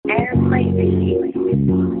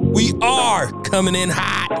We are Coming In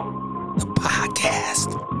Hot, the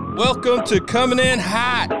podcast. Welcome to Coming In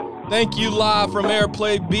Hot. Thank you, Live from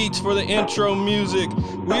Airplay Beach, for the intro music.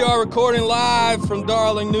 We are recording live from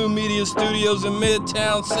Darling New Media Studios in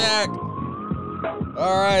Midtown Sac.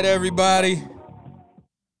 All right, everybody.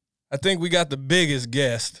 I think we got the biggest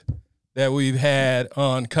guest that we've had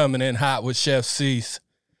on Coming In Hot with Chef Cease.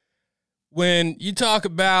 When you talk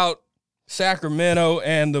about Sacramento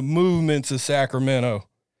and the movements of Sacramento,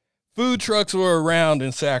 food trucks were around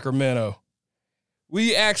in Sacramento.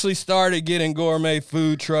 We actually started getting gourmet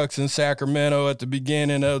food trucks in Sacramento at the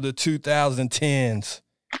beginning of the 2010s.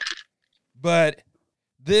 But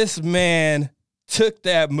this man took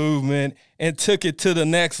that movement and took it to the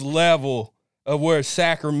next level of where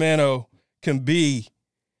Sacramento can be.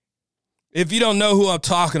 If you don't know who I'm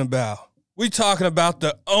talking about, we're talking about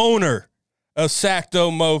the owner of Sacto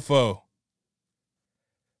Mofo.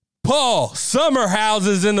 Paul Summerhouse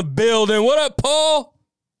is in the building. What up, Paul?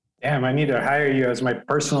 Damn, I need to hire you as my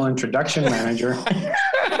personal introduction manager.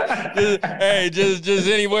 just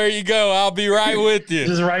anywhere you go, I'll be right with you.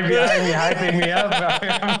 Just right behind me, hyping me up.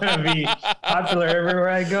 I'm going to be popular everywhere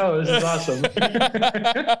I go. This is awesome.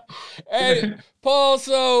 Hey, Paul,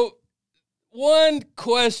 so one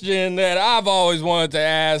question that I've always wanted to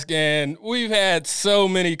ask, and we've had so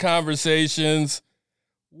many conversations.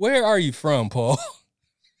 Where are you from, Paul?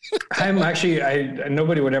 I'm actually,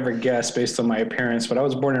 nobody would ever guess based on my appearance, but I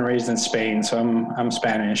was born and raised in Spain, so I'm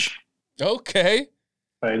Spanish. Okay.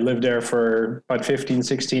 I lived there for about 15,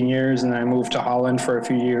 16 years, and then I moved to Holland for a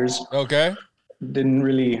few years. Okay. Didn't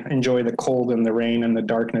really enjoy the cold and the rain and the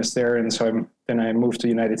darkness there, and so then I moved to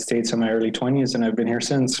the United States in my early 20s, and I've been here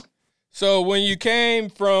since. So when you came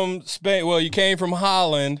from Spain, you came from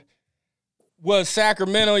Holland, was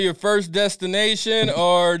Sacramento your first destination,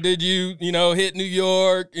 or did you, hit New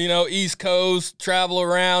York, East Coast, travel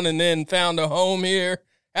around, and then found a home here?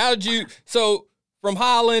 So from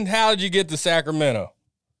Holland, how did you get to Sacramento?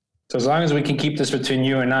 So as long as we can keep this between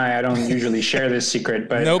you and I don't usually share this secret,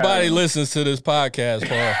 but nobody listens to this podcast,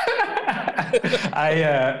 Paul.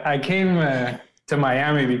 I came to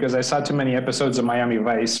Miami because I saw too many episodes of Miami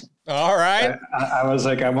Vice. All right. I was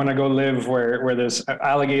like, I want to go live where there's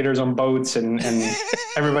alligators on boats and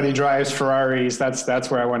everybody drives Ferraris.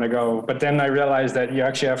 That's where I want to go. But then I realized that you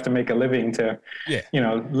actually have to make a living to,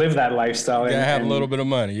 live that lifestyle. You have a little bit of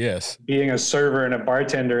money, yes. Being a server and a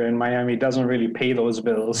bartender in Miami doesn't really pay those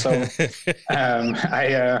bills. So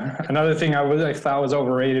another thing I thought was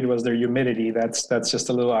overrated was their humidity. That's just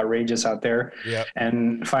a little outrageous out there. Yep.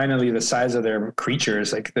 And finally, the size of their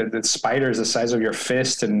creatures, like the spiders the size of your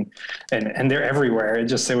fist, and they're everywhere.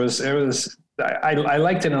 I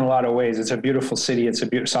liked it in a lot of ways. It's a beautiful city.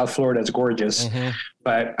 South Florida is gorgeous,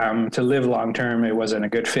 but to live long term, it wasn't a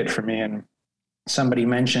good fit for me. And somebody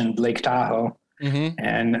mentioned Lake Tahoe,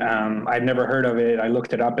 and I'd never heard of it. I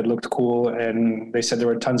looked it up. It looked cool, and they said there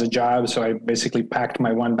were tons of jobs. So I basically packed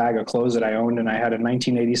my one bag of clothes that I owned, and I had a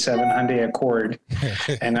 1987 Hyundai Accord,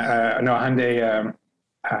 and Hyundai.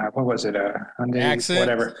 What was it? Hyundai Accent?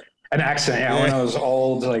 Whatever. An Accent, yeah, one of those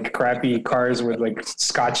old, like, crappy cars with, like,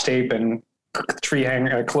 Scotch tape and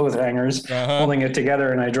clothes hangers holding it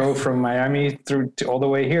together. And I drove from Miami all the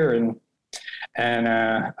way here, and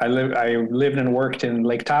I lived and worked in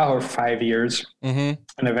Lake Tahoe for 5 years, and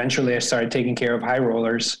eventually I started taking care of high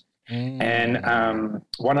rollers. And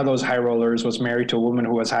one of those high rollers was married to a woman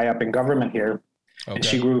who was high up in government here, and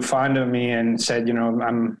she grew fond of me and said,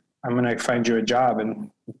 I'm going to find you a job.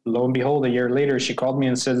 And lo and behold, a year later, she called me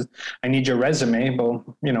and said, I need your resume. Well,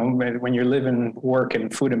 when you live and work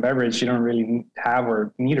in food and beverage, you don't really have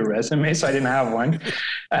or need a resume. So I didn't have one.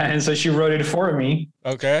 And so she wrote it for me.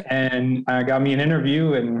 Okay. And got me an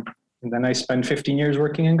interview. And then I spent 15 years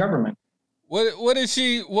working in government. What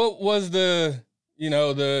was the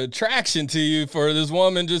attraction to you for this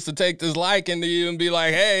woman just to take this liking to you and be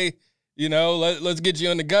like, hey, let's get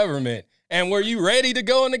you in the government? And were you ready to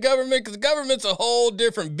go in the government? Because the government's a whole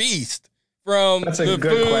different beast from That's a the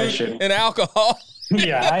good food question. and alcohol.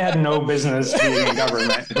 Yeah, I had no business being in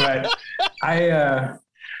government, but I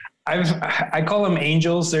call them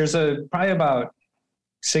angels. There's probably about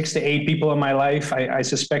 6 to 8 people in my life. I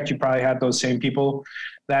suspect you probably had those same people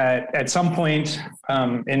that at some point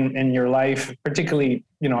in your life, particularly,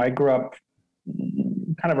 I grew up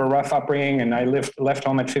kind of a rough upbringing, and I left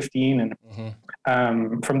home at 15, and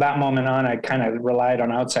From that moment on, I kind of relied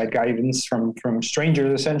on outside guidance from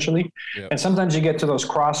strangers, essentially. Yep. And sometimes you get to those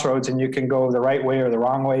crossroads and you can go the right way or the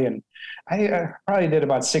wrong way. And I probably did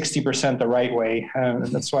about 60% the right way.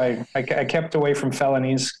 That's why I kept away from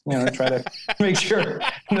felonies, try to make sure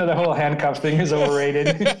the whole handcuff thing is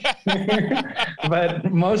overrated.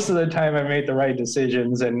 But most of the time I made the right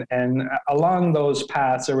decisions. And along those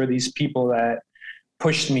paths, there were these people that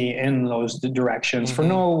pushed me in those directions for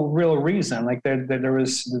no real reason. Like there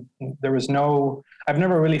was no, I've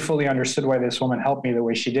never really fully understood why this woman helped me the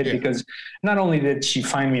way she did, because not only did she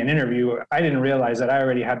find me an interview, I didn't realize that I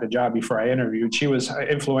already had the job before I interviewed. She was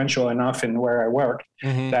influential enough in where I worked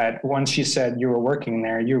that once she said you were working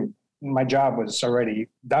there, my job was already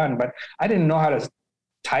done. But I didn't know how to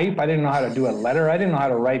type. I didn't know how to do a letter. I didn't know how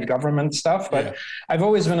to write government stuff, but I've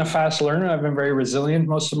always been a fast learner. I've been very resilient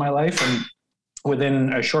most of my life. And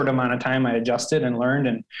within a short amount of time, I adjusted and learned.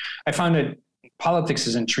 And I found that politics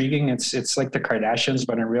is intriguing. It's like the Kardashians,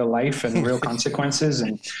 but in real life and real consequences.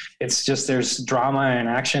 And it's just, there's drama and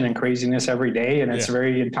action and craziness every day. And it's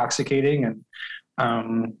very intoxicating. And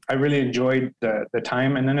I really enjoyed the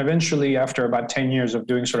time. And then eventually, after about 10 years of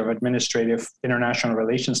doing sort of administrative international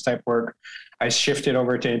relations type work, I shifted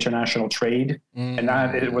over to international trade. And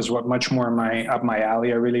that it was much more up my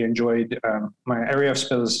alley. I really enjoyed my area of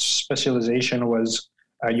specialization was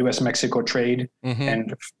U.S.-Mexico trade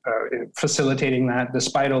and facilitating that.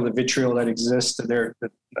 Despite all the vitriol that exists,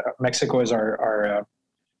 Mexico is our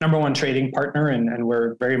number one trading partner, and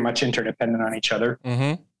we're very much interdependent on each other.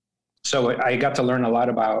 So I got to learn a lot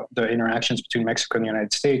about the interactions between Mexico and the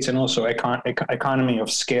United States, and also economy of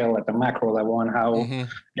scale at the macro level, and how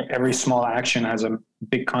every small action has a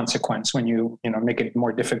big consequence. When you make it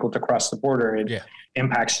more difficult to cross the border, it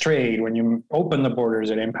impacts trade. When you open the borders,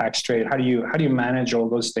 it impacts trade. How do you manage all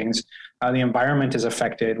those things? How the environment is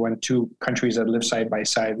affected when two countries that live side by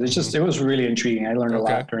side. It was really intriguing. I learned a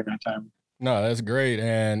lot during that time. No, that's great.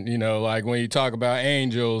 And like when you talk about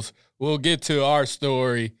angels, we'll get to our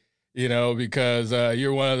story. Because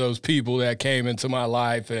you're one of those people that came into my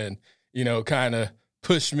life and, kind of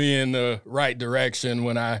pushed me in the right direction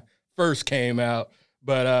when I first came out.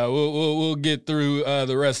 But we'll get through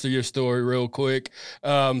the rest of your story real quick.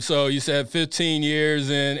 So you said 15 years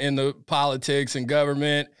in the politics and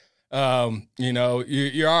government.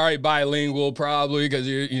 You're already bilingual probably because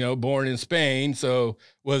you're born in Spain. So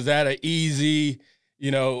was that an easy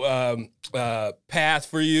path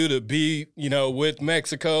for you to be, with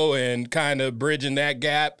Mexico and kind of bridging that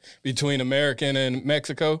gap between America and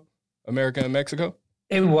Mexico?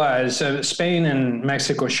 It was. Spain and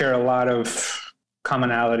Mexico share a lot of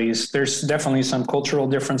commonalities. There's definitely some cultural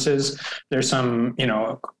differences. There's some,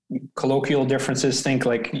 colloquial differences. Think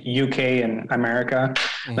like UK and America.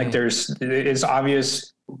 Like it's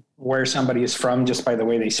obvious where somebody is from just by the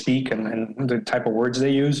way they speak and the type of words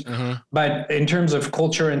they use. But in terms of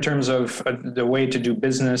culture, in terms of the way to do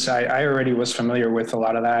business, I already was familiar with a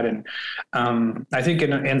lot of that. And I think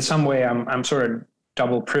in some way I'm sort of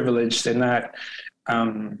double privileged in that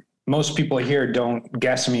most people here don't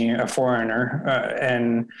guess me a foreigner.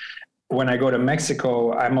 And when I go to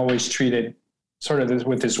Mexico, I'm always treated sort of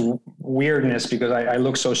with this weirdness because I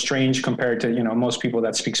look so strange compared to, most people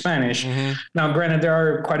that speak Spanish. Now, granted, there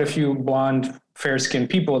are quite a few blonde, fair-skinned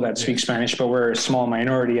people that speak Spanish, but we're a small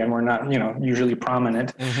minority and we're not, usually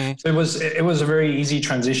prominent. So it was a very easy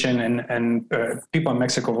transition, and people in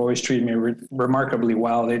Mexico have always treated me remarkably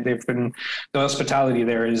well. The hospitality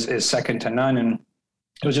there is second to none, and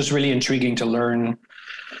it was just really intriguing to learn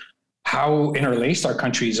how interlaced our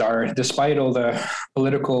countries are, despite all the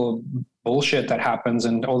political bullshit that happens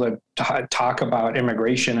and all the talk about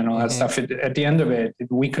immigration and all that stuff. At the end of it,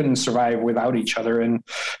 we couldn't survive without each other. And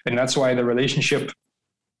that's why the relationship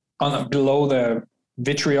below the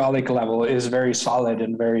vitriolic level is very solid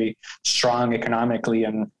and very strong economically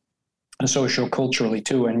and social culturally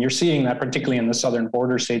too. And you're seeing that particularly in the southern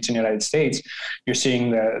border states in the United States. You're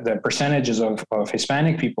seeing the percentages of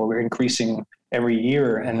Hispanic people increasing every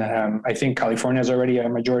year. And I think California is already a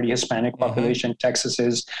majority Hispanic population. Texas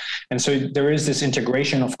is. And so there is this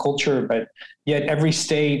integration of culture, but yet every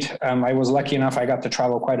state, I was lucky enough, I got to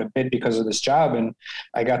travel quite a bit because of this job. And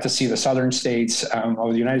I got to see the southern states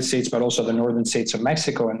of the United States, but also the northern states of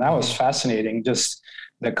Mexico. And that was fascinating. Just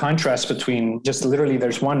the contrast between just literally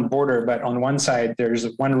there's one border, but on one side there's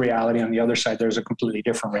one reality, on the other side there's a completely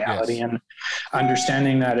different reality. And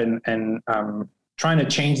understanding that and trying to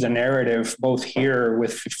change the narrative both here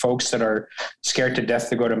with folks that are scared to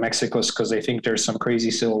death to go to Mexico because they think there's some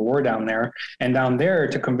crazy civil war down there, and down there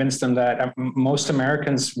to convince them that most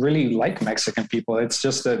Americans really like Mexican people. It's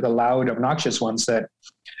just the loud, obnoxious ones that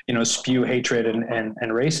spew hatred and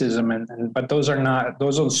racism. But those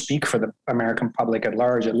don't speak for the American public at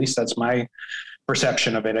large. At least that's my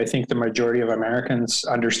perception of it. I think the majority of Americans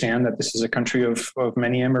understand that this is a country of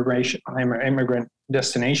many immigrant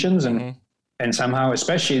destinations, and somehow,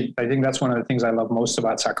 especially, I think that's one of the things I love most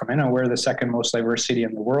about Sacramento. We're the second most diverse city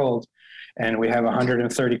in the world, and we have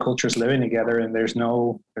 130 cultures living together, and there's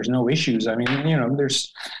no issues. I mean,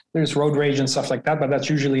 there's road rage and stuff like that, but that's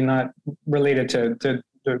usually not related to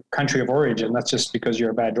the country of origin. That's just because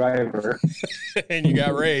you're a bad driver and you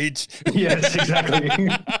got rage. Yes, exactly.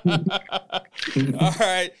 All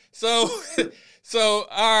right. So all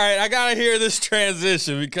right, I got to hear this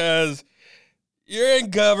transition because you're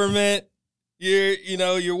in government,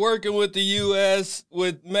 you're working with the US,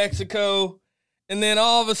 with Mexico, and then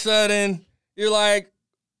all of a sudden you're like,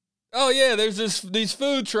 oh yeah, there's these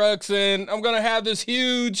food trucks and I'm going to have this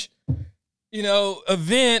huge,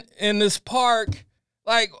 event in this park.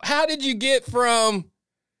 Like, how did you get from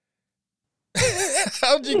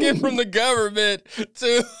the government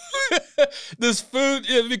to this food?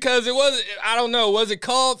 Because it wasn't, I don't know, was it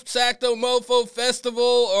called Sacto Mofo Festival,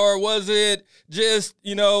 or was it just,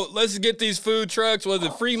 let's get these food trucks? Was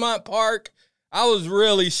it Fremont Park? I was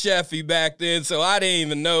really chefy back then, so I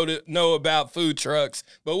didn't even know about food trucks,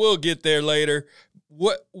 but we'll get there later.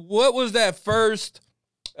 What was that first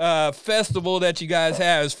festival that you guys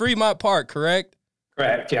had? It was Fremont Park, correct?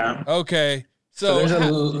 Correct, yeah. Okay. So there's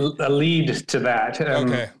a lead to that.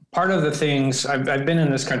 Okay. Part of the things, I've been in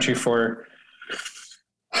this country for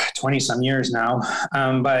 20 some years now,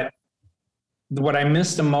 but what I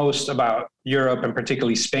miss the most about Europe and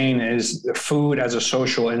particularly Spain is the food as a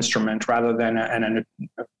social instrument rather than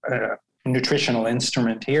a nutritional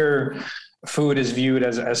instrument. Here, food is viewed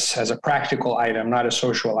as a practical item, not a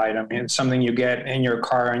social item. It's something you get in your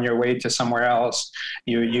car on your way to somewhere else.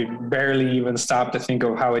 You barely even stop to think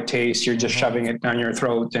of how it tastes. You're just shoving it down your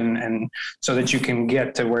throat and so that you can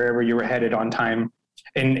get to wherever you were headed on time.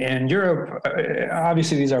 In Europe,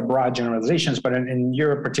 obviously these are broad generalizations, but in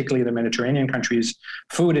Europe, particularly the Mediterranean countries,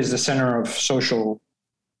 food is the center of social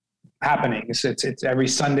happenings. It's every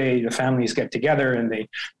Sunday the families get together and they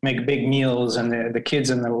make big meals, and the kids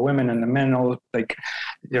and the women and the men all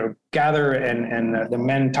gather, and the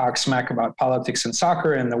men talk smack about politics and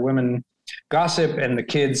soccer, and the women gossip and the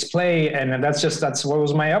kids play. And that's what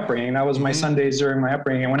was my upbringing. That was my Sundays during my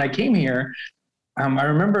upbringing. And when I came here, I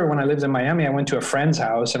remember when I lived in Miami, I went to a friend's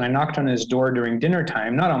house and I knocked on his door during dinner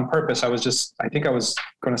time, not on purpose. I think I was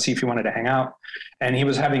going to see if he wanted to hang out, and he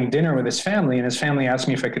was having dinner with his family, and his family asked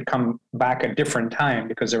me if I could come back a different time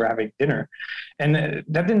because they were having dinner. And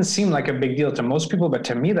that didn't seem like a big deal to most people, but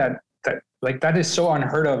to me that is so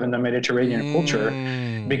unheard of in the Mediterranean culture,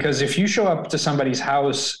 because if you show up to somebody's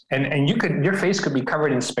house and your face could be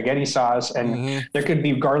covered in spaghetti sauce and there could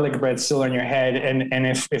be garlic bread still on your head. And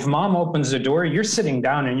if mom opens the door, you're sitting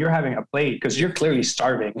down and you're having a plate because you're clearly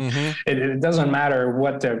starving. It doesn't matter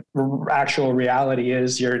what the actual reality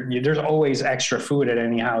is. There's always extra food at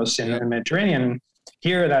any house in the Mediterranean.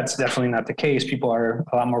 Here, that's definitely not the case. People are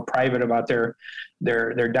a lot more private about their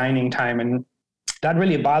dining time, and that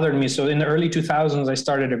really bothered me. So in the early 2000s, I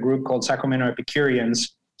started a group called Sacramento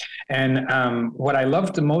Epicureans. And what I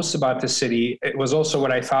loved the most about the city, it was also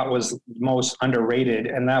what I thought was most underrated,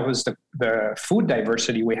 and that was the food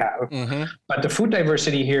diversity we have. But the food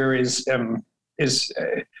diversity here is kind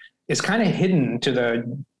of hidden to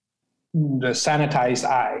the sanitized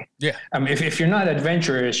eye. Yeah. If you're not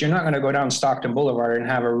adventurous, you're not going to go down Stockton Boulevard and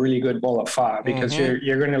have a really good bowl of pho, because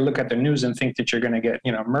you're going to look at the news and think that you're going to get,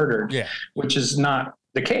 murdered, which is not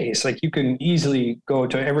the case. Like, you can easily go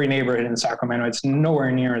to every neighborhood in Sacramento. It's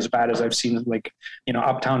nowhere near as bad as I've seen,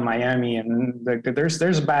 uptown Miami, and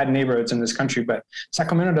there's bad neighborhoods in this country, but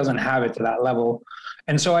Sacramento doesn't have it to that level.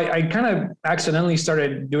 And so I kind of accidentally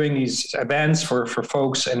started doing these events for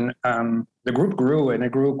folks, and the group grew, and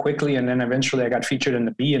it grew quickly. And then eventually I got featured in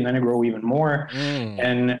the Bee, and then it grew even more.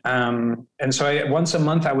 And so once a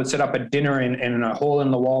month I would set up a dinner in a hole in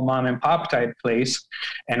the wall mom and pop type place.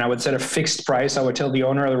 And I would set a fixed price. I would tell the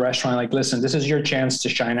owner of the restaurant, like, listen, this is your chance to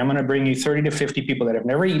shine. I'm going to bring you 30 to 50 people that have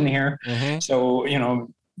never eaten here. So,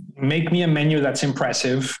 make me a menu that's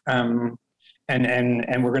impressive. And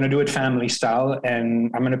we're going to do it family style, and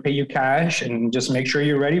I'm going to pay you cash, and just make sure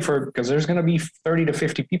you're ready because there's going to be 30 to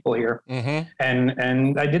 50 people here.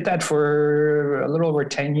 And I did that for a little over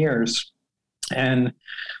 10 years. And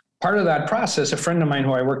part of that process, a friend of mine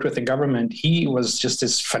who I worked with in government, he was just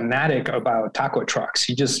this fanatic about taco trucks.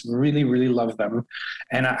 He just really, really loved them.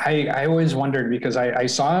 And I always wondered, because I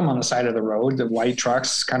saw him on the side of the road, the white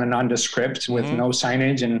trucks, kind of nondescript with no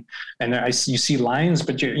signage. And you see lines,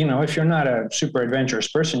 but you know, if you're not a super adventurous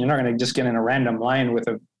person, you're not going to just get in a random line with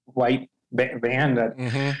a white van that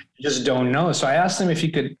you just don't know. So I asked him if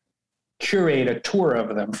he could curate a tour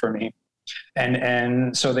of them for me.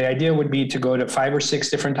 And so the idea would be to go to 5 or 6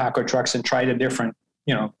 different taco trucks and try the different,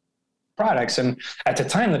 you know, products. And at the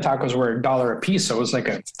time, the tacos were $1 a piece. So it was like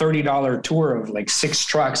a $30 tour of like 6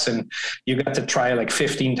 trucks, and you got to try like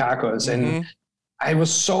 15 tacos. And I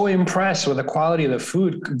was so impressed with the quality of the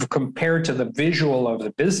food compared to the visual of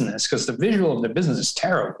the business, because the visual of the business is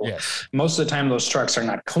terrible. Yes. Most of the time, those trucks are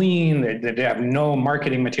not clean. They have no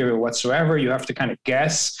marketing material whatsoever. You have to kind of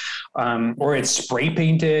guess, or it's spray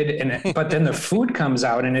painted. But then the food comes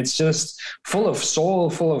out and it's just full of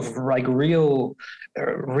soul, full of like real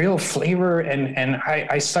flavor. And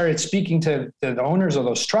I started speaking to the owners of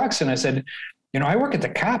those trucks, and I said, you know, I work at the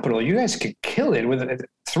Capitol. You guys could kill it with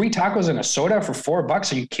 3 tacos and a soda for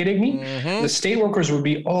 $4. Are you kidding me? The state workers would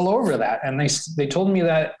be all over that. And they told me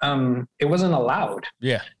that it wasn't allowed.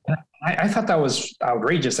 Yeah. And I thought that was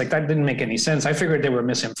outrageous. Like, that didn't make any sense. I figured they were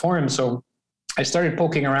misinformed. So I started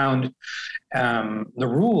poking around the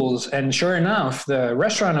rules. And sure enough, the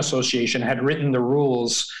Restaurant Association had written the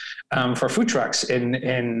rules for food trucks in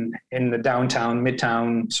the downtown,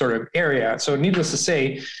 midtown sort of area. So needless to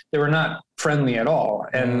say, they were not friendly at all.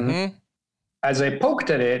 And as I poked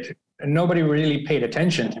at it, nobody really paid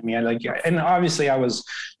attention to me. And obviously I was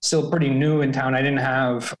still pretty new in town. I didn't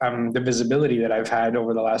have the visibility that I've had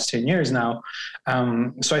over the last 10 years now.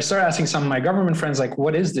 So I started asking some of my government friends, like,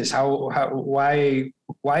 what is this? Why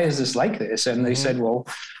is this like this? And they said, well,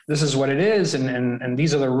 this is what it is. And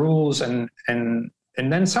these are the rules. And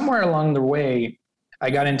then somewhere along the way, I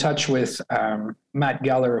got in touch with Matt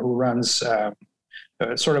Geller, who runs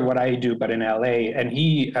sort of what I do, but in LA. And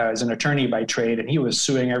he is an attorney by trade, and he was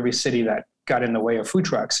suing every city that got in the way of food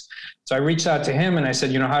trucks. So I reached out to him and I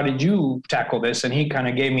said, you know, how did you tackle this? And he kind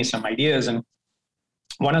of gave me some ideas. And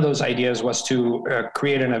one of those ideas was to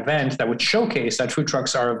create an event that would showcase that food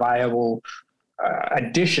trucks are a viable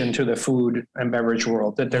addition to the food and beverage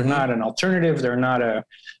world, that they're not an alternative. They're not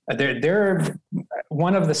they're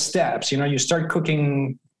one of the steps. You know, you start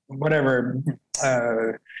cooking whatever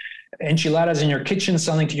enchiladas in your kitchen,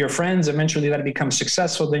 selling to your friends. Eventually that becomes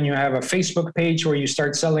successful. Then you have a Facebook page where you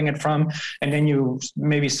start selling it from, and then you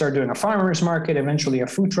maybe start doing a farmer's market, eventually a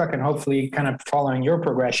food truck, and hopefully kind of following your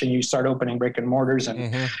progression, you start opening brick and mortars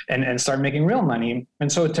and start making real money. And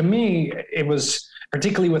so to me, it was,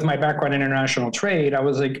 particularly with my background in international trade, I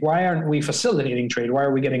was like, why aren't we facilitating trade? Why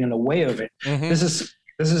are we getting in the way of it?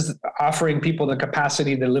 This is offering people the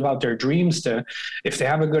capacity to live out their dreams. To, if they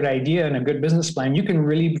have a good idea and a good business plan, you can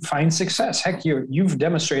really find success. Heck, you've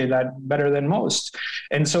demonstrated that better than most.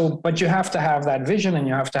 And so, but you have to have that vision, and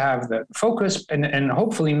you have to have the focus, and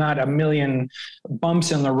hopefully not a million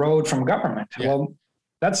bumps in the road from government. Yeah. Well,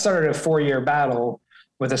 that started a 4-year battle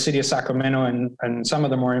with the city of Sacramento and some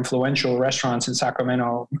of the more influential restaurants in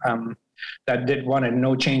Sacramento that wanted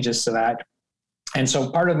no changes to that. And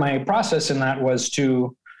so part of my process in that was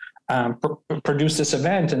to produce this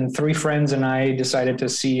event, and 3 friends and I decided to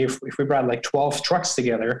see if we brought like 12 trucks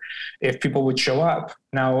together, if people would show up.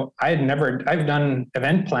 Now, I've done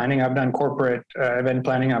event planning, I've done corporate event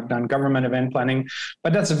planning, I've done government event planning,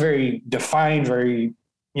 but that's a very defined, very,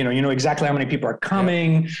 you know exactly how many people are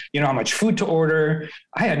coming, you know how much food to order.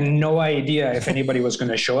 I had no idea if anybody was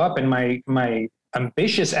going to show up. And my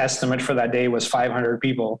ambitious estimate for that day was 500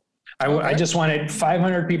 people. I just wanted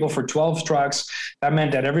 500 people for 12 trucks. That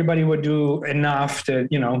meant that everybody would do enough to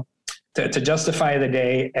justify the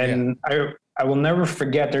day. And I will never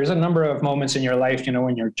forget, there's a number of moments in your life, you know,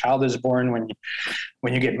 when your child is born,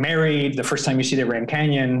 when you get married, the first time you see the Grand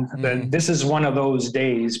Canyon, this is one of those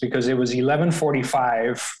days, because it was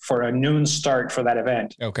 11:45 for a noon start for that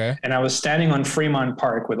event. Okay. And I was standing on Fremont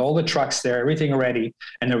Park with all the trucks there, everything ready,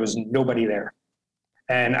 and there was nobody there.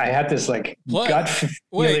 And I had this gut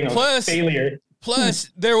feeling of failure.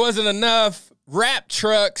 Plus, there wasn't enough wrap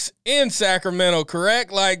trucks in Sacramento,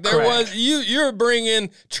 correct? Like there was, you're bringing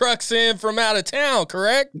trucks in from out of town,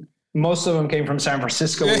 correct? Most of them came from San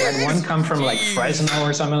Francisco. We had one come from like Fresno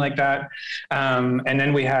or something like that. And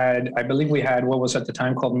then I believe we had what was at the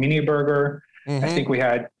time called Mini Burger. I think we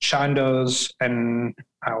had Chando's,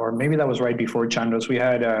 or maybe that was right before Chando's. We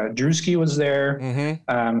had Drewski was there.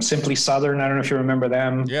 Simply Southern. I don't know if you remember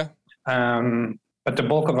them. Yeah. But the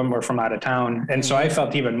bulk of them were from out of town. And so I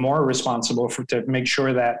felt even more responsible to make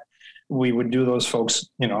sure that we would do those folks,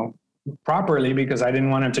 properly, because I didn't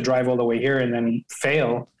want them to drive all the way here and then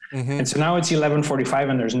fail. Mm-hmm. And so now it's 11:45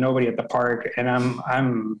 and there's nobody at the park, and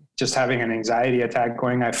I'm just having an anxiety attack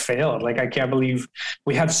going, I failed. Like, I can't believe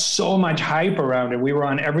we had so much hype around it. We were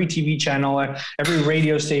on every TV channel, every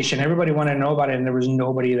radio station, everybody wanted to know about it, and there was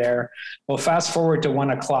nobody there. Well, fast forward to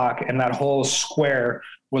 1:00 and that whole square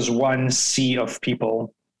was one sea of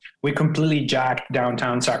people. We completely jacked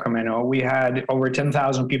downtown Sacramento. We had over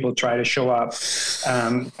 10,000 people try to show up.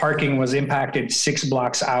 Parking was impacted 6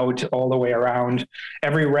 blocks out all the way around.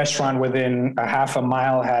 Every restaurant within a half a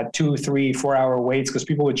mile had 2, 3, 4 hour waits, because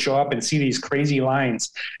people would show up and see these crazy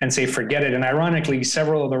lines and say, forget it. And ironically,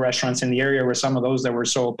 several of the restaurants in the area were some of those that were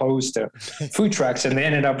so opposed to food trucks, and they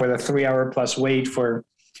ended up with a 3-hour plus wait for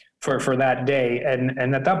that day.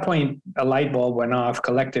 And at that point, a light bulb went off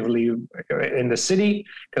collectively in the city,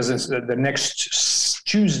 because the next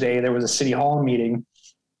Tuesday there was a city hall meeting,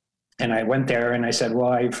 and I went there and I said,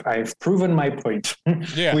 well, I've proven my point.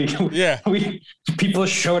 People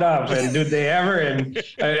showed up, and did they ever? And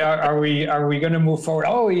are we going to move forward?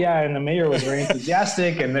 Oh yeah. And the mayor was very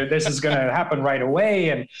enthusiastic, and this is going to happen right away.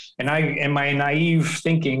 And I, in my naive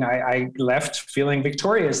thinking, I left feeling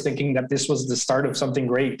victorious, thinking that this was the start of something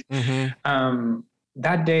great. Mm-hmm.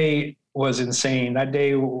 That day was insane. That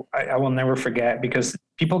day I will never forget, because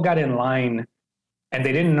people got in line and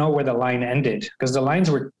they didn't know where the line ended, because the lines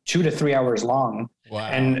were 2 to 3 hours long. Wow.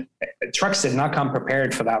 And trucks did not come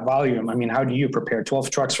prepared for that volume. I mean, how do you prepare 12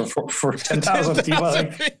 trucks for 10,000 people?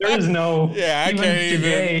 Like, there is no, I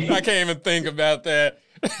can't even think about that.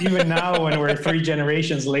 Even now, when we're 3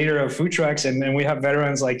 generations later of food trucks, and we have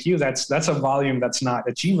veterans like you, that's a volume that's not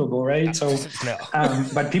achievable, right? So, no.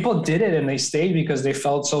 But people did it, and they stayed because they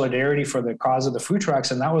felt solidarity for the cause of the food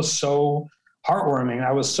trucks. And that was so heartwarming.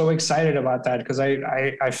 I was so excited about that, because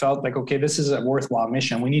I felt like, okay, this is a worthwhile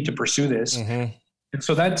mission. We need to pursue this. Mm-hmm. And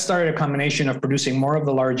so that started a combination of producing more of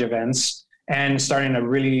the large events and starting to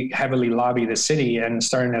really heavily lobby the city, and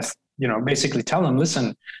starting to, basically tell them,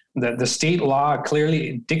 listen, the state law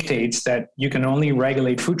clearly dictates that you can only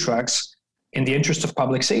regulate food trucks in the interest of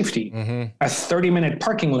public safety. Mm-hmm. A 30-minute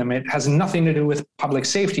parking limit has nothing to do with public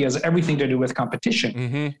safety, has everything to do with competition.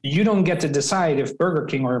 Mm-hmm. You don't get to decide if Burger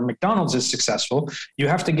King or McDonald's is successful. You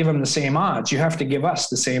have to give them the same odds. You have to give us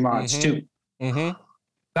the same odds too. Mm-hmm.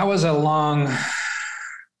 That was a long,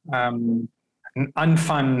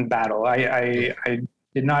 unfun battle. I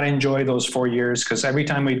did not enjoy those 4 years, because every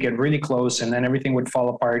time we'd get really close and then everything would fall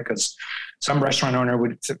apart, because some restaurant owner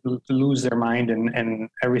would lose their mind and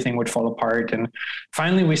everything would fall apart. And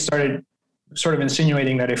finally we started sort of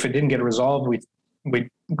insinuating that if it didn't get resolved, we'd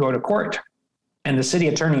go to court. And the city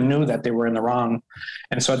attorney knew that they were in the wrong.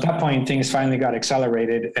 And so at that point, things finally got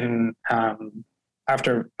accelerated. And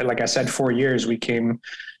after, like I said, 4 years,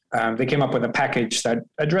 they came up with a package that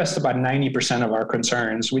addressed about 90% of our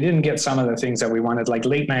concerns. We didn't get some of the things that we wanted, like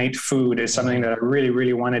late night food is something that I really,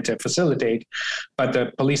 really wanted to facilitate. But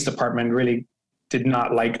the police department really did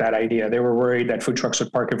not like that idea. They were worried that food trucks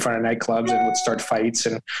would park in front of nightclubs and would start fights.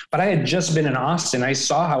 But I had just been in Austin. I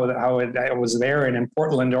saw how I was there, and in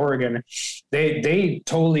Portland, Oregon, they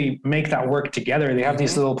totally make that work together. They have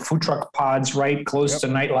these little food truck pods right close to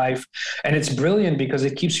nightlife, and it's brilliant because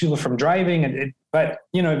it keeps people from driving. But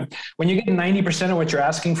when you get 90% of what you're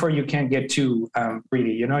asking for, you can't get too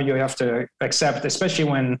greedy. You have to accept, especially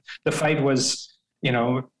when the fight was,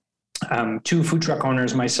 2 food truck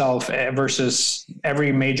owners, myself versus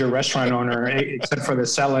every major restaurant owner except for the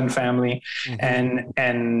Sellon family, mm-hmm.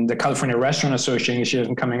 and the California Restaurant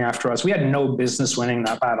Association coming after us. We had no business winning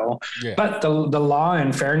that battle, but the law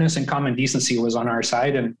and fairness and common decency was on our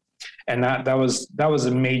side, and that was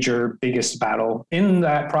the major, biggest battle. In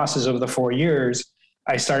that process of the 4 years,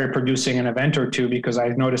 I started producing an event or two, because I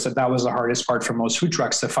noticed that was the hardest part for most food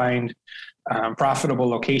trucks, to find profitable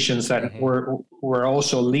locations that mm-hmm. were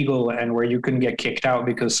also legal, and where you couldn't get kicked out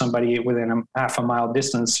because somebody within a half a mile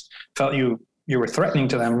distance felt you were threatening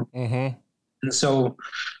to them. Mm-hmm. And so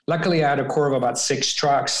luckily I had a core of about 6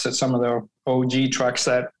 trucks, some of the OG trucks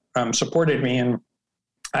that supported me. And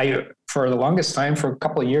I, for the longest time, for a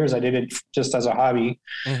couple of years, I did it just as a hobby.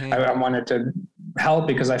 Mm-hmm. I wanted to help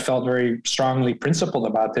because I felt very strongly principled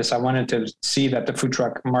about this. I wanted to see that the food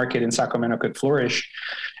truck market in Sacramento could flourish.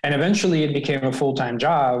 And eventually it became a full-time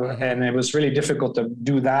job. Mm-hmm. And it was really difficult to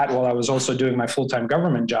do that while I was also doing my full-time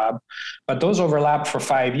government job. But those overlapped for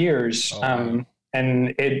 5 years. And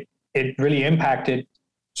it really impacted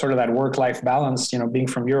sort of that work-life balance. Being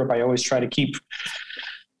from Europe, I always try to keep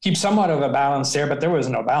keep somewhat of a balance there, but there was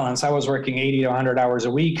no balance. I was working 80 to 100 hours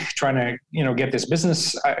a week trying to, get this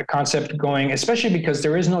business concept going, especially because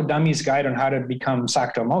there is no dummy's guide on how to become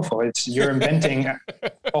Sakto-Mofo. You're inventing a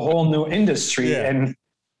whole new industry. Yeah.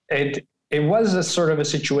 And it was a sort of a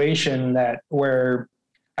situation where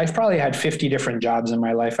I've probably had 50 different jobs in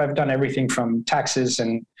my life. I've done everything from taxes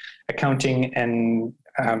and accounting and,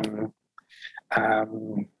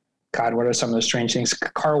 God, what are some of the strange things?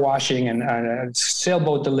 Car washing and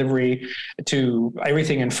sailboat delivery to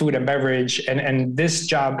everything in food and beverage. And this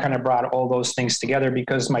job kind of brought all those things together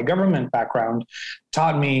because my government background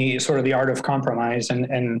taught me sort of the art of compromise.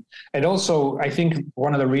 And it also, I think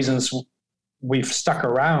one of the reasons we've stuck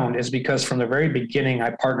around is because from the very beginning,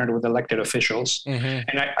 I partnered with elected officials. Mm-hmm.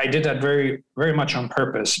 And I did that very, very much on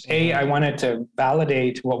purpose. Mm-hmm. I wanted to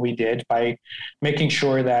validate what we did by making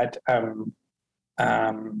sure that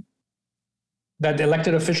that the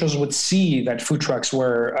elected officials would see that food trucks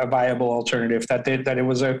were a viable alternative, that it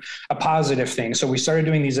was a positive thing. So we started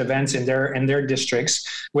doing these events in their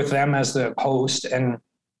districts with them as the host, and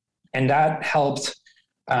that helped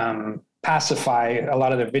pacify a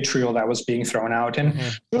lot of the vitriol that was being thrown out. And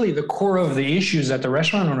really the core of the issues that the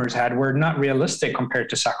restaurant owners had were not realistic compared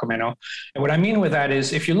to Sacramento. And what I mean with that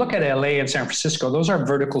is, if you look at LA and San Francisco, those are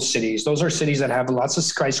vertical cities. Those are cities that have lots of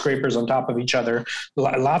skyscrapers on top of each other,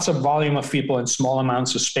 lots of volume of people in small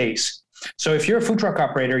amounts of space. So if you're a food truck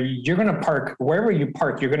operator, you're going to park wherever you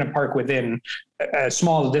park, you're going to park within a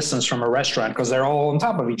small distance from a restaurant because they're all on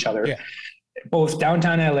top of each other. Yeah. Both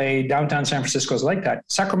downtown LA, downtown San Francisco is like that.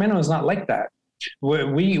 Sacramento is not like that.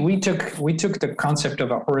 We took the concept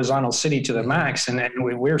of a horizontal city to the max, and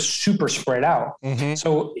we're super spread out. Mm-hmm.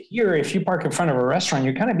 So here, if you park in front of a restaurant,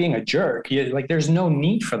 you're kind of being a jerk. There's no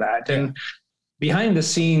need for that. Yeah. And behind the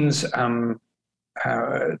scenes, a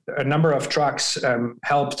number of trucks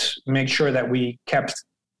helped make sure that we kept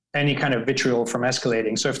any kind of vitriol from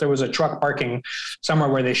escalating. So if there was a truck parking somewhere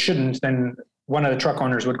where they shouldn't, then one of the truck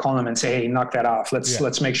owners would call them and say, "Hey, knock that off.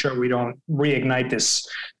 Let's make sure we don't reignite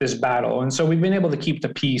this battle." And so we've been able to keep the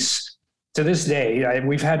peace to this day.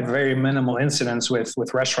 We've had very minimal incidents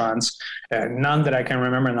with restaurants, none that I can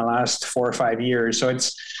remember in the last 4 or 5 years. So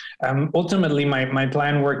it's ultimately my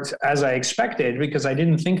plan worked as I expected, because I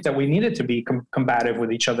didn't think that we needed to be combative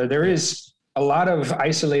with each other. There is a lot of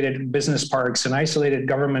isolated business parks and isolated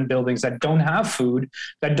government buildings that don't have food,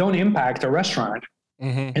 that don't impact a restaurant.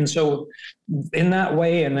 Mm-hmm. And so in that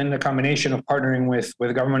way, and then the combination of partnering with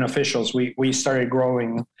government officials, we started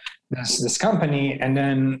growing this company. And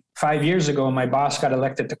then 5 years ago, my boss got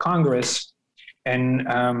elected to Congress, and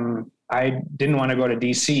I didn't want to go to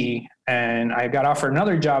DC, and I got offered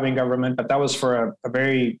another job in government, but that was for a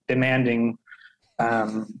very demanding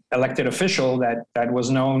elected official that was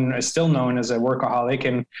still known as a workaholic.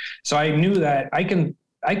 And so I knew that I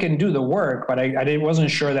can do the work, but I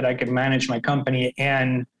wasn't sure that I could manage my company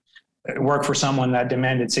and work for someone that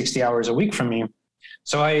demanded 60 hours a week from me.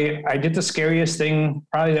 So I did the scariest thing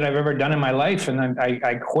probably that I've ever done in my life. And then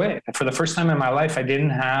I quit. For the first time in my life, I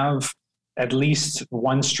didn't have at least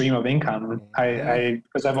one stream of income.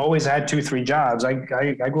 Because I've always had 2-3 jobs. I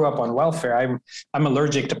grew up on welfare. I'm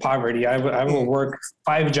allergic to poverty. I will work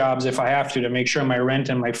 5 jobs if I have to make sure my rent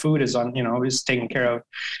and my food is is taken care of.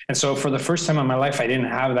 And so for the first time in my life, I didn't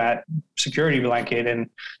have that security blanket. And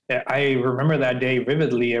I remember that day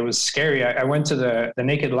vividly. It was scary. I went to the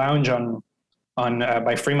Naked Lounge on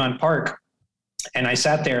by Fremont Park, and I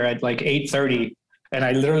sat there at like 8:30. And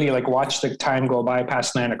I literally watched the time go by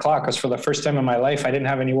past 9 o'clock, because for the first time in my life, I didn't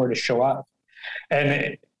have anywhere to show up.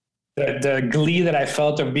 And the glee that I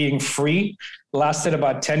felt of being free lasted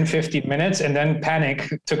about 10, 15 minutes. And then panic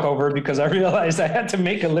took over, because I realized I had to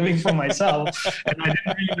make a living for myself. And I didn't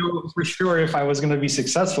really know for sure if I was going to be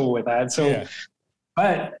successful with that. So,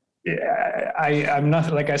 But I'm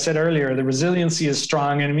not, like I said earlier, the resiliency is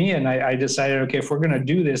strong in me. And I decided, okay, if we're going to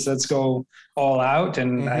do this, let's go all out.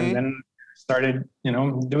 And then started,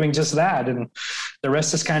 doing just that. And the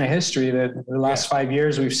rest is kind of history. That the last 5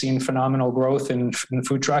 years, we've seen phenomenal growth in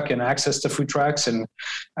food truck and access to food trucks. And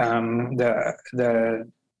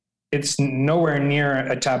it's nowhere near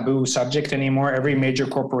a taboo subject anymore. Every major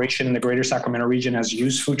corporation in the greater Sacramento region has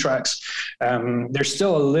used food trucks. There's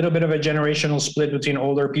still a little bit of a generational split between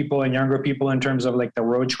older people and younger people in terms of the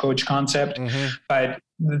Roach Coach concept. Mm-hmm. But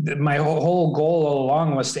my whole goal all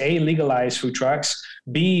along was to A, legalize food trucks,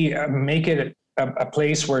 B, make it a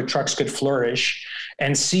place where trucks could flourish,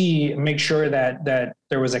 and C, make sure that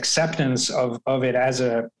there was acceptance of it as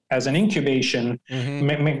an incubation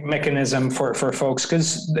mechanism for folks.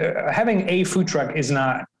 Because having a food truck is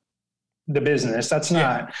not the business.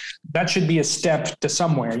 That should be a step to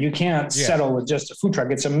somewhere. You can't settle with just a food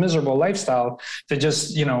truck. It's a miserable lifestyle to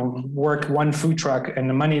just, work one food truck and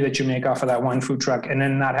the money that you make off of that one food truck and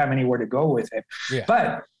then not have anywhere to go with it. Yeah.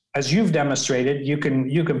 But as you've demonstrated, you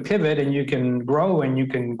can pivot and you can grow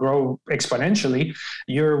exponentially.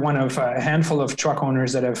 You're one of a handful of truck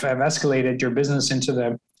owners that have escalated your business into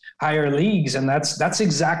the higher leagues, and that's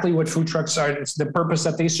exactly what food trucks are. It's the purpose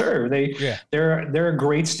that they serve. They're a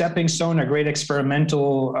great stepping stone, a great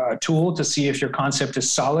experimental tool to see if your concept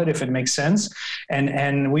is solid, if it makes sense.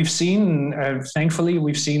 And we've seen, thankfully,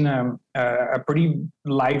 a pretty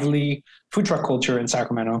lively food truck culture in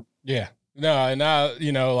Sacramento. Yeah. No, and now,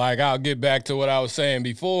 I'll get back to what I was saying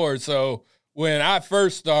before. So when I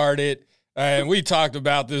first started, and we talked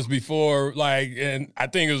about this before, and I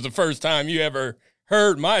think it was the first time you ever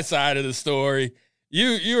heard my side of the story.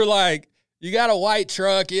 You were like, you got a white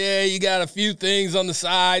truck, you got a few things on the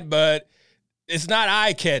side, but it's not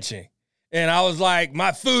eye-catching. And I was like,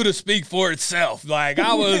 my food will speak for itself. Like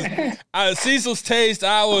I was Cecil's Taste,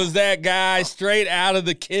 I was that guy straight out of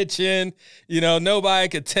the kitchen. Nobody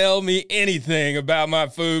could tell me anything about my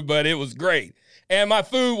food, but it was great. And my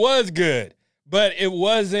food was good, but it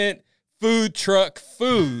wasn't food truck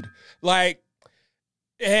food.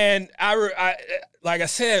 And like I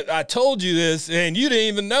said, I told you this and you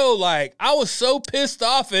didn't even know, I was so pissed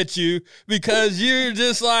off at you because you're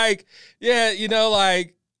just like,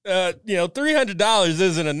 $300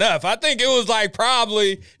 isn't enough. I think it was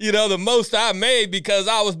probably, the most I made because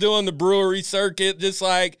I was doing the brewery circuit, just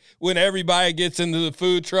like when everybody gets into the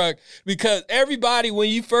food truck, because everybody,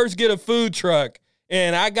 when you first get a food truck,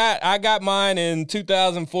 and I got mine in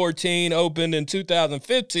 2014, opened in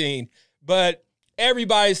 2015, but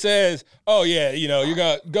everybody says, oh, yeah, you're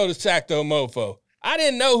going to go to Sacto Mofo. I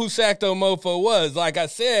didn't know who Sacto Mofo was. Like I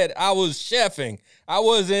said, I was chefing. I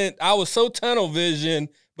was so tunnel vision,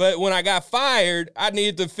 but when I got fired, I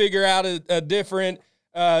needed to figure out a different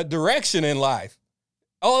direction in life.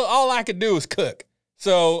 All I could do was cook.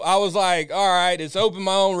 So I was like, all right, it's open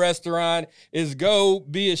my own restaurant. It's go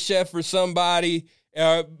be a chef for somebody.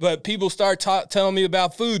 But people start telling me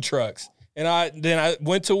about food trucks. And I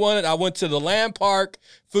went to one. I went to the Land Park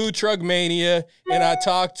Food Truck Mania, and I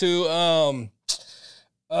talked to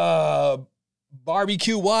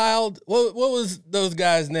Barbecue Wild. What was those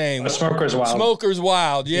guys' name? Smokers Wild. Smokers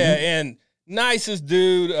Wild, yeah, and nicest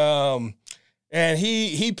dude. And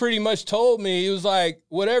he pretty much told me, he was like,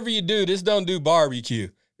 whatever you do, just don't do barbecue,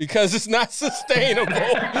 because it's not sustainable.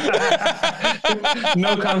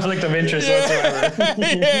 No conflict of interest whatsoever.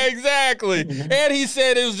 Yeah, exactly. And he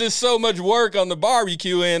said it was just so much work on the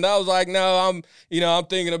barbecue end. I was like, no, I'm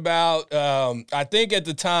thinking about, I think at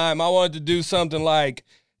the time I wanted to do something like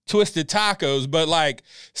Twisted Tacos, but like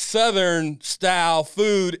Southern style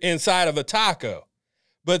food inside of a taco.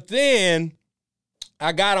 But then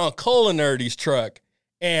I got on Culinerdy's truck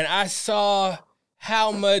and I saw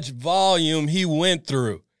how much volume he went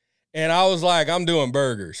through. And I was like, I'm doing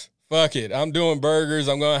burgers. Fuck it. I'm doing burgers.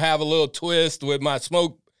 I'm going to have a little twist with my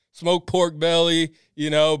smoked pork belly,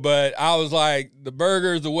 but I was like, the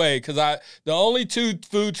burger's the way. Because the only two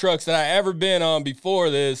food trucks that I ever been on before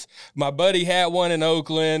this, my buddy had one in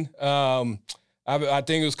Oakland. I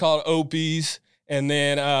think it was called Opie's, and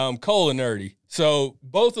then Culinerdy. So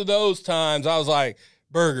both of those times I was like,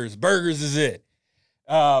 burgers is it.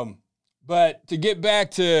 But to get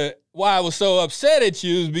back to why I was so upset at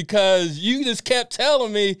you is because you just kept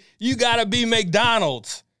telling me you got to be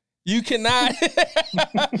McDonald's. You cannot,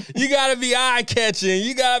 you got to be eye-catching.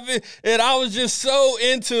 You got to be, and I was just so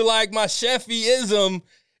into like my chefy-ism,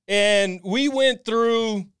 and we went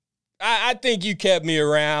through, I think you kept me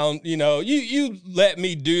around, you let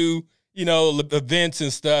me do, events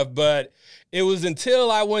and stuff, but it was until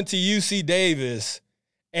I went to UC Davis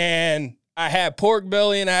and I had pork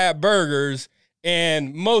belly and I had burgers,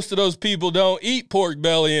 and most of those people don't eat pork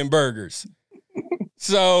belly and burgers.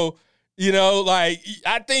 So, I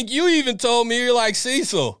think you even told me, you're like,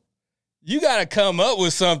 Cecil, you got to come up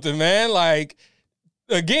with something, man. Like,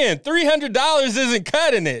 again, $300 isn't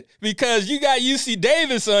cutting it, because you got UC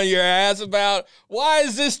Davis on your ass about, why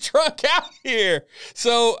is this truck out here?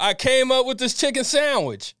 So I came up with this chicken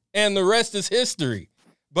sandwich, and the rest is history.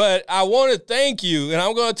 But I want to thank you, and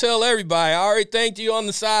I'm going to tell everybody, I already thanked you on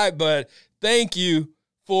the side, but thank you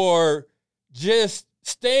for just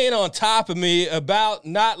staying on top of me about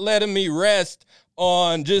not letting me rest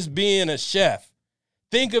on just being a chef.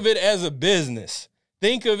 Think of it as a business.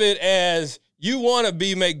 Think of it as you want to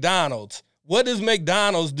be McDonald's. What does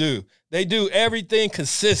McDonald's do? They do everything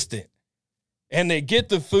consistent, and they get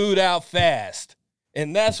the food out fast.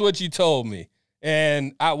 And that's what you told me.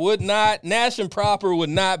 And Nash and Proper would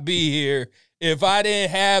not be here if I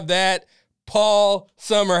didn't have that Paul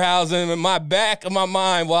Summerhausen in my back of my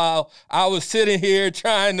mind while I was sitting here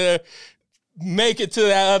trying to make it to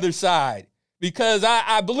that other side. Because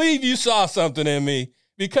I believe you saw something in me,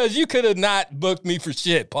 because you could have not booked me for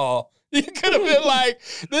shit, Paul. You could have been like,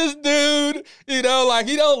 this dude, he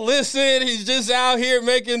don't listen. He's just out here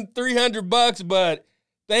making $300, but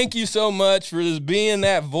thank you so much for just being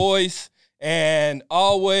that voice and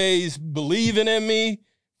always believing in me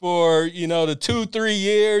for, the 2-3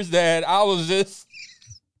 years that I was just,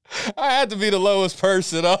 I had to be the lowest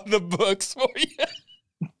person on the books for you.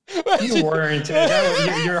 You weren't.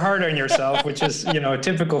 You're hard on yourself, which is,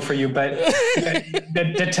 typical for you. But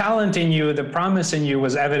the talent in you, the promise in you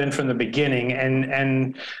was evident from the beginning.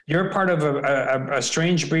 And you're part of a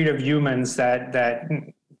strange breed of humans that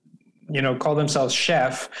call themselves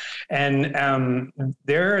chef. And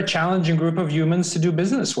they're a challenging group of humans to do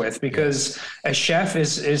business with, because a chef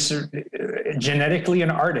is genetically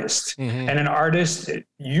an artist. Mm-hmm. And an artist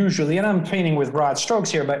usually, and I'm painting with broad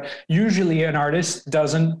strokes here, but usually an artist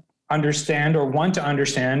doesn't understand or want to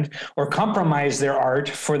understand or compromise their art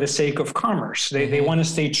for the sake of commerce. They want to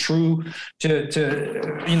stay true to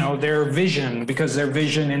their vision, because their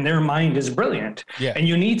vision in their mind is brilliant. Yeah. And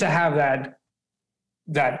you need to have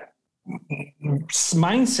that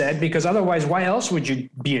mindset, because otherwise, why else would you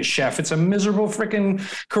be a chef? It's a miserable freaking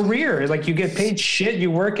career. Like, you get paid shit, you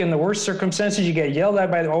work in the worst circumstances, you get yelled at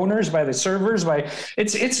by the owners, by the servers,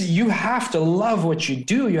 it's you have to love what you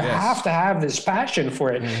do. You have to have this passion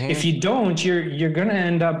for it. Mm-hmm. If you don't, you're gonna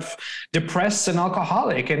end up depressed and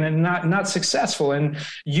alcoholic and not successful. And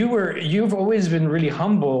you've always been really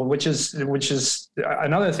humble, which is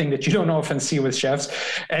another thing that you don't often see with chefs.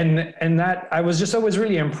 And that I was just always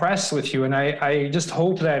really impressed with you. And I just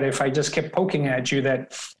hope that if I just kept poking at you,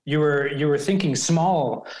 that you were thinking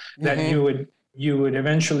small, that you would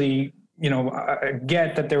eventually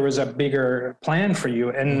get that there was a bigger plan for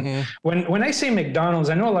you. And when I say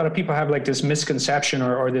McDonald's, I know a lot of people have like this misconception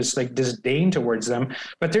or this like disdain towards them,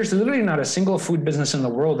 but there's literally not a single food business in the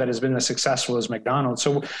world that has been as successful as McDonald's.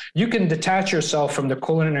 So you can detach yourself from the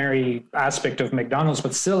culinary aspect of McDonald's,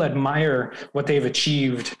 but still admire what they've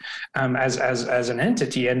achieved as an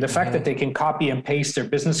entity, and the fact that they can copy and paste their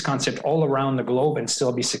business concept all around the globe and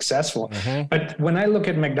still be successful. But when I look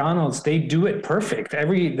at McDonald's, they do it perfect.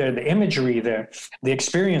 The image, the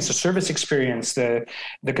experience, the service experience, the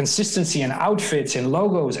consistency in outfits and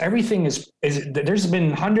logos, everything is there's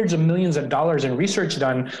been hundreds of millions of dollars in research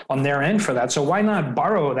done on their end for that. So why not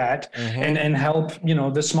borrow that and help,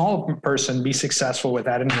 the small person be successful with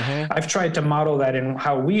that? And I've tried to model that in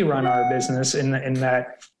how we run our business in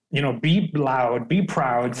that, be loud, be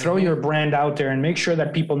proud, throw your brand out there and make sure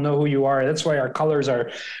that people know who you are. That's why our colors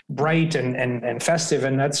are bright and festive.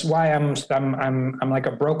 And that's why I'm like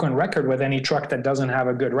a broken record with any truck that doesn't have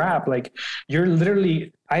a good wrap. Like,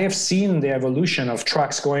 I have seen the evolution of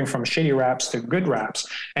trucks going from shitty wraps to good wraps,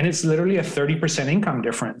 and it's literally a 30% income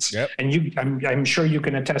difference. Yep. And I'm sure you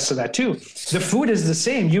can attest to that too. The food is the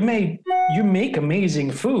same. You make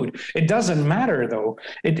amazing food. It doesn't matter though.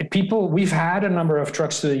 We've had a number of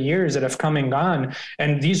trucks through the years that have come and gone,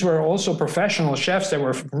 and these were also professional chefs that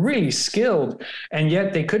were really skilled, and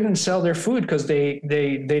yet they couldn't sell their food because they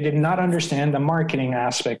did not understand the marketing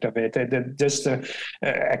aspect of it. Just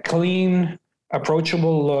a clean,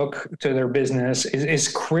 approachable look to their business is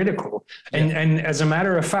critical. And as a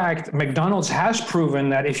matter of fact, McDonald's has proven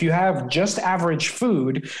that if you have just average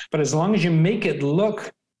food, but as long as you make it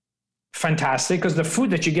look fantastic, because the food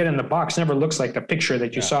that you get in the box never looks like the picture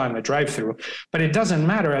that you saw in the drive-thru, but it doesn't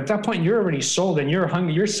matter. At that point, you're already sold and you're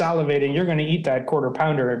hungry, you're salivating, you're going to eat that quarter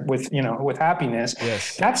pounder with happiness.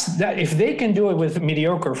 Yes. That if they can do it with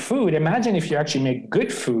mediocre food, imagine if you actually make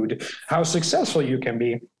good food, how successful you can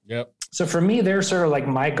be. Yep. So for me, they're sort of like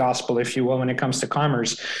my gospel, if you will, when it comes to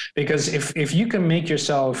commerce, because if you can make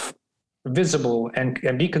yourself visible and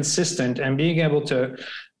be consistent and being able to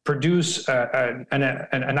produce an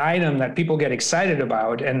item that people get excited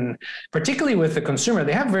about, and particularly with the consumer,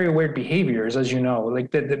 they have very weird behaviors, as you know.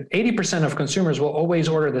 Like the 80% of consumers will always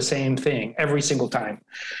order the same thing every single time.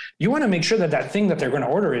 You want to make sure that thing that they're going to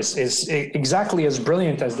order is exactly as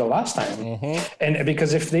brilliant as the last time. And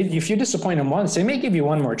because if you disappoint them once, they may give you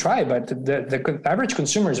one more try, but the average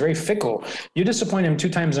consumer is very fickle. You disappoint them 2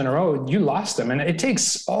 times in a row, you lost them. And it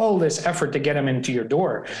takes all this effort to get them into your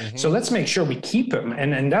door. So let's make sure we keep them.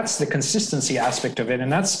 And that's the consistency aspect of it.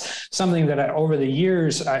 And that's something that over the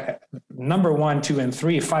years, number 1, 2, and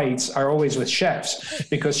 3 fights are always with chefs,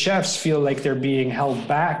 because chefs feel like they're being held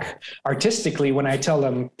back artistically when I tell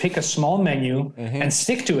them, pick a small menu and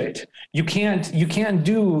stick to it.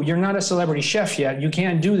 You're not a celebrity chef yet. You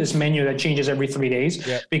can't do this menu that changes every 3 days.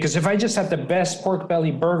 Yep. Because if I just have the best pork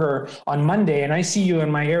belly burger on Monday and I see you in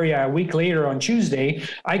my area a week later on Tuesday,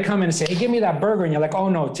 I come in and say, hey, give me that burger. And you're like, oh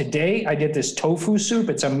no, today I did this tofu soup.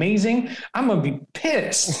 It's amazing. I'm going to be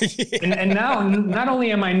pissed. and now not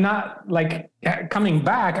only am I not like coming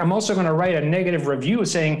back, I'm also going to write a negative review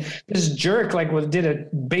saying this jerk did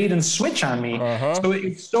a bait and switch on me. So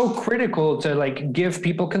it's so critical to like give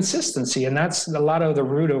people consistency. And that's a lot of the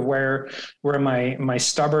root of where my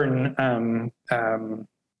stubborn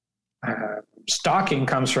stalking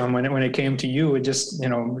comes from when it came to you. It just,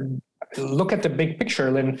 look at the big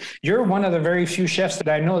picture, Lynn. You're one of the very few chefs that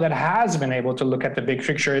I know that has been able to look at the big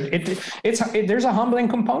picture. There's a humbling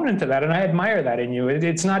component to that, and I admire that in you.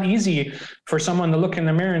 It's not easy for someone to look in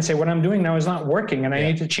the mirror and say, what I'm doing now is not working, and I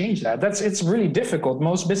need to change that. It's really difficult.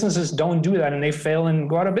 Most businesses don't do that, and they fail and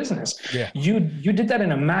go out of business. Yeah. You did that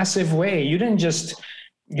in a massive way. You didn't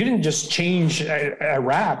just change a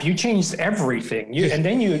wrap. You changed everything. And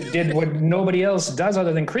then you did what nobody else does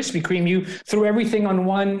other than Krispy Kreme. You threw everything in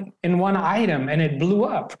one item, and it blew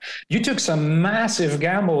up. You took some massive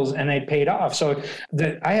gambles, and it paid off. So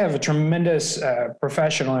I have a tremendous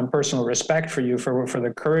professional and personal respect for you for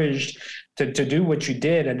the courage to do what you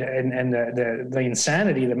did, and the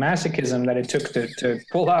insanity, the masochism that it took to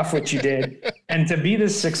pull off what you did, and to be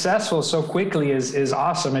this successful so quickly is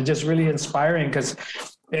awesome. It's just really inspiring, because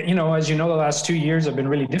as you know, the last 2 years have been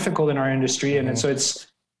really difficult in our industry. And so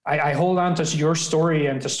I hold on to your story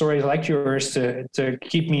and to stories like yours to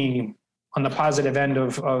keep me on the positive end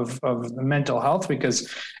of mental health, because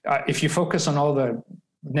if you focus on all the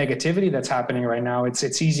negativity that's happening right now,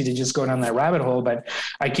 it's easy to just go down that rabbit hole. But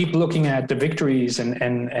I keep looking at the victories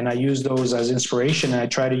and I use those as inspiration. And I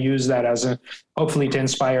try to use that as hopefully to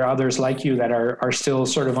inspire others like you that are still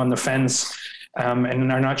sort of on the fence, and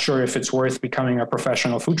are not sure if it's worth becoming a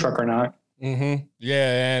professional food truck or not.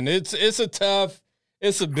 Yeah, and it's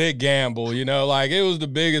a big gamble, like it was the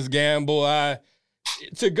biggest gamble.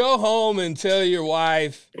 To go home and tell your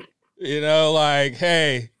wife, like,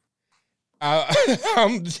 hey,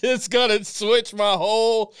 I'm just gonna switch my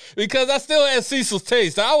whole, because I still had Cecil's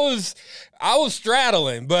Taste. I was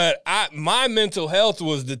straddling, but my mental health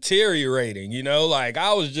was deteriorating, like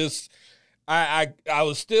I was just, I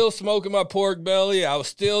was still smoking my pork belly. I was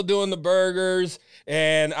still doing the burgers,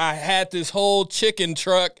 and I had this whole chicken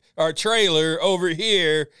truck or trailer over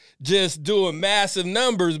here just doing massive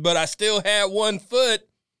numbers, but I still had one foot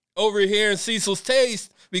over here in Cecil's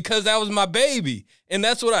Taste because that was my baby. And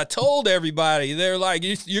that's what I told everybody. They're like,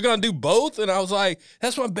 you're going to do both? And I was like,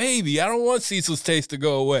 that's my baby. I don't want Cecil's Taste to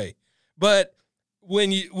go away. But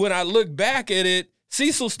when I look back at it,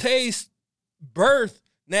 Cecil's Taste birthed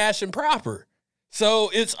Nash and Proper. So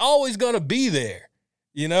it's always going to be there,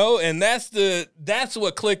 and that's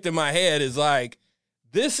what clicked in my head, is like,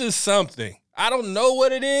 this is something. I don't know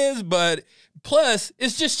what it is, but plus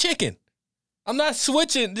it's just chicken. I'm not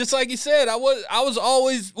switching. Just like you said, I was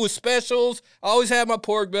always with specials. I always had my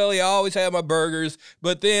pork belly. I always had my burgers,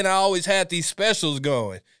 but then I always had these specials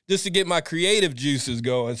going just to get my creative juices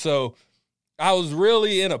going. So I was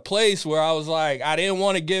really in a place where I was like, I didn't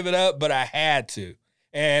want to give it up, but I had to.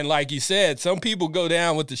 And like you said, some people go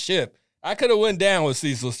down with the ship. I could have went down with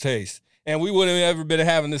Cecil's Taste, and we wouldn't have ever been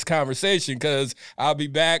having this conversation, because I'll be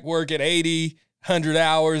back working 80, 100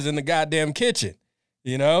 hours in the goddamn kitchen,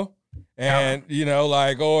 And,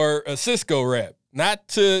 or a Cisco rep. I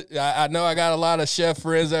know I got a lot of chef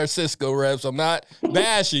friends that are Cisco reps. I'm not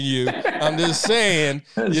bashing you. I'm just saying,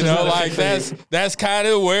 that's kind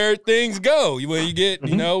of where things go when you get,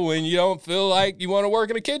 when you don't feel like you want to work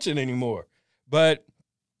in the kitchen anymore. But,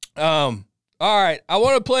 all right, I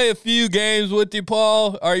want to play a few games with you,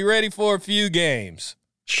 Paul. Are you ready for a few games?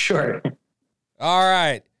 Sure. All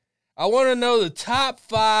right. I want to know the top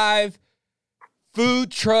 5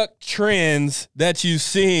 food truck trends that you've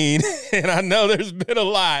seen, and I know there's been a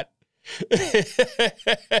lot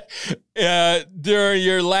during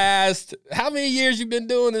your last, how many years you been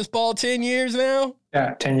doing this, Paul? 10 years now?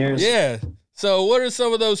 Yeah, 10 years. Yeah. So what are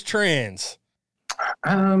some of those trends?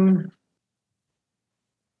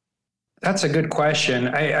 That's a good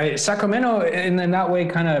question. Sacramento in that way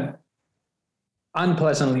kind of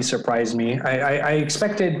unpleasantly surprised me. I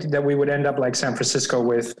expected that we would end up like San Francisco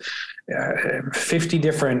with 50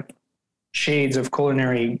 different shades of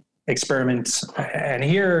culinary experiments. And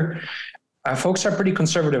here Folks are pretty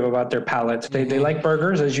conservative about their palate. They like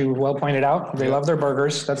burgers, as you well pointed out. They love their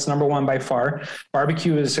burgers. That's number one by far.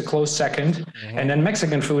 Barbecue is a close second. And then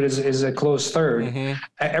Mexican food is a close third.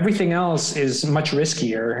 Everything else is much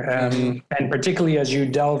riskier. And particularly as you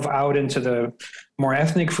delve out into the more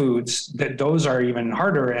ethnic foods, that those are even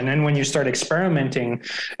harder. And then when you start experimenting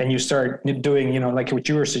and you start doing, like what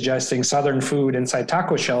you were suggesting, Southern food inside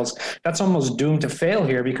taco shells, that's almost doomed to fail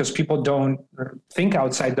here because people don't think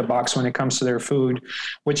outside the box when it comes to their food,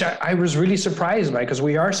 which I was really surprised by because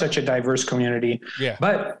we are such a diverse community. Yeah.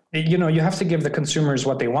 But, you have to give the consumers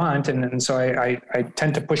what they want. And so I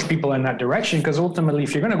tend to push people in that direction because ultimately,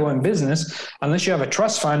 if you're going to go in business, unless you have a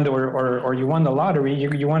trust fund or you won the lottery,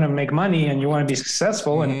 you want to make money and you want to be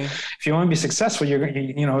successful. And if you want to be successful,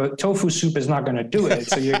 tofu soup is not going to do it.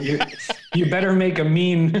 So you better make a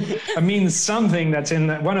mean something that's in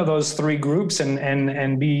one of those three groups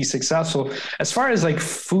and be successful. As far as like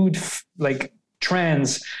food, like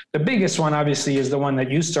trends, the biggest one obviously is the one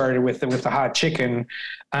that you started with the hot chicken.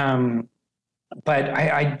 But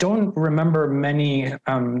I don't remember many,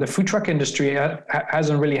 the food truck industry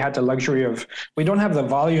hasn't really had the luxury we don't have the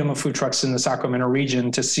volume of food trucks in the Sacramento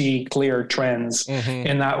region to see clear trends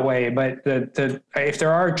in that way. But if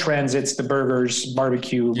there are trends, it's the burgers,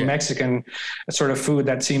 barbecue, Mexican sort of food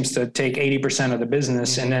that seems to take 80% of the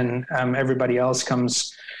business. And then everybody else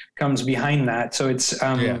comes behind that. So it's,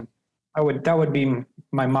 that would be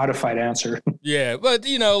my modified answer. Yeah, but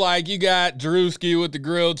like you got Drewski with the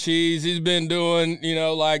grilled cheese. He's been doing,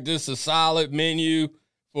 like just a solid menu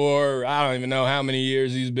for I don't even know how many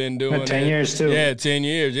years he's been doing. 10 years too. Yeah, 10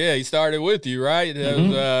 years. Yeah, he started with you, right?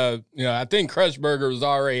 Was, I think Crush Burger was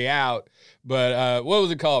already out, but what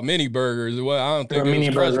was it called? Mini Burgers. Well, I don't think it was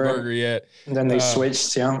Crush Burger yet. And then they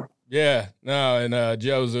switched. Yeah. Yeah. No, and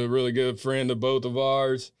Joe's a really good friend of both of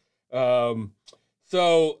ours.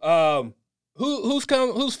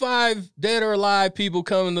 Who's 5 dead or alive people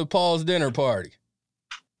coming to Paul's dinner party?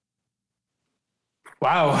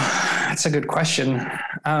 Wow, that's a good question.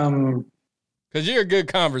 Because you're a good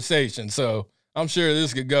conversation, so I'm sure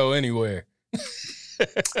this could go anywhere.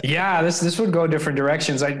 Yeah, this would go different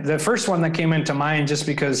directions. The first one that came into mind, just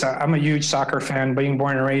because I'm a huge soccer fan, being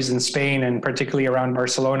born and raised in Spain and particularly around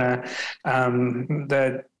Barcelona,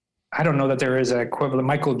 I don't know that there is an equivalent.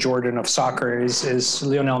 Michael Jordan of soccer is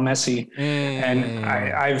Lionel Messi, and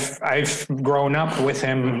I've grown up with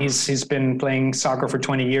him. He's been playing soccer for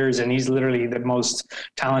 20 years, and he's literally the most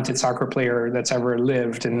talented soccer player that's ever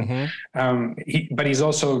lived. And but he's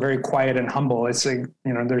also very quiet and humble. It's like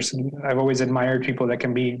I've always admired people that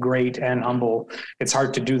can be great and humble. It's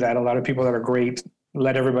hard to do that. A lot of people that are great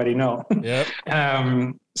let everybody know. Yep.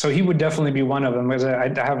 So he would definitely be one of them. Because I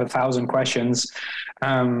have 1,000 questions.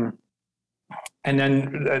 And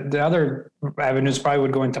then the other avenues probably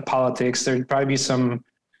would go into politics. There'd probably be some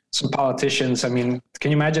politicians. I mean, can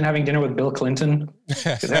you imagine having dinner with Bill Clinton?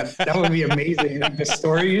 That would be amazing. The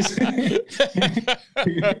stories.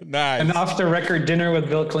 Nice. An off the record dinner with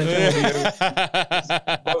Bill Clinton would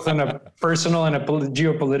be, both on a personal and a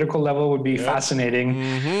geopolitical level, would be fascinating.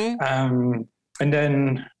 And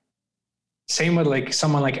then same with like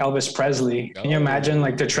someone like Elvis Presley. Can you imagine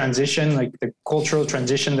like the transition, like the cultural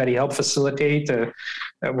transition that he helped facilitate?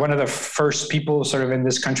 One of the first people sort of in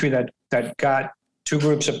this country that got two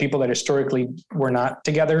groups of people that historically were not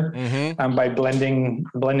together by blending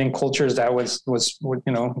cultures that was a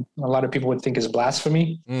lot of people would think is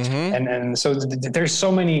blasphemy. And so there's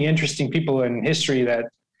so many interesting people in history that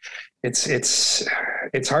it's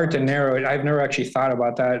hard to narrow it. I've never actually thought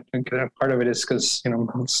about that. Part of it is because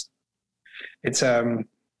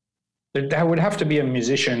there would have to be a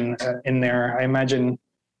musician in there. I imagine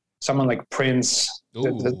someone like Prince,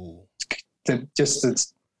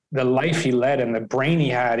 the life he led and the brain he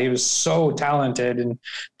had. He was so talented and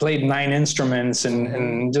played 9 instruments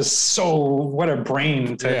and just what a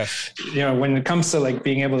brain to, when it comes to like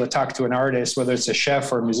being able to talk to an artist, whether it's a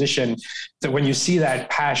chef or a musician, that when you see that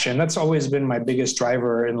passion, that's always been my biggest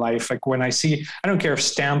driver in life. Like when I don't care if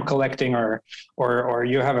stamp collecting or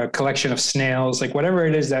you have a collection of snails, like whatever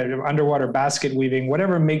it is, that underwater basket weaving,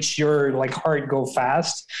 whatever makes your like heart go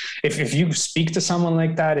fast. If you speak to someone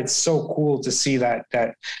like that, it's so cool to see that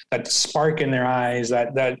spark in their eyes,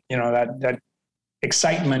 that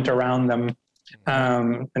excitement around them.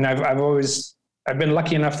 And I've been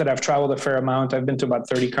lucky enough that I've traveled a fair amount. I've been to about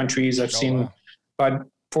 30 countries. I've seen about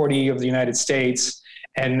 40 of the United States.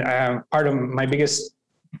 And part of my biggest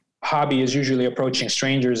hobby is usually approaching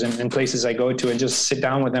strangers in places I go to and just sit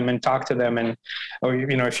down with them and talk to them. And, or,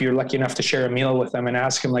 you know, if you're lucky enough to share a meal with them and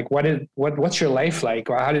ask them like, what's your life like?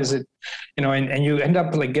 Or how does it, you know, and you end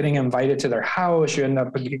up like getting invited to their house. You end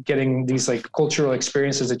up getting these like cultural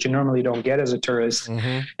experiences that you normally don't get as a tourist.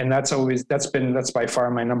 And that's by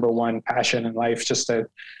far my number one passion in life, just to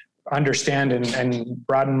understand and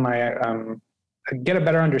broaden my, get a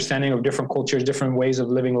better understanding of different cultures, different ways of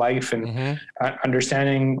living life, and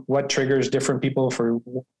understanding what triggers different people for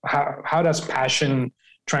how does passion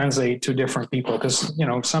translate to different people. Because, you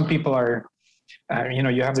know, some people are, you know,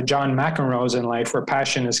 you have the John McEnroes in life where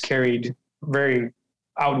passion is carried very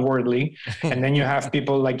outwardly. And then you have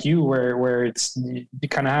people like you where it's, you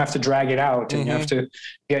kind of have to drag it out, and you have to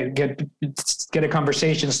get a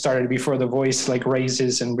conversation started before the voice like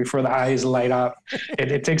raises and before the eyes light up.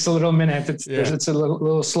 It takes a little minute. It's a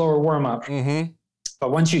little slower warm up. But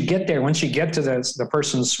once you get there, once you get to the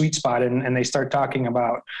person's sweet spot and they start talking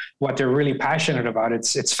about what they're really passionate about,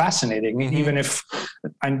 it's fascinating. Even if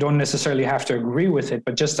I don't necessarily have to agree with it,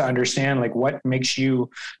 but just to understand like what makes you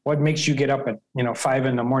get up at, you know, 5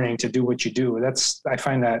 a.m. to do what you do. I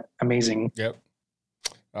find that amazing. Yep.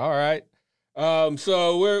 All right.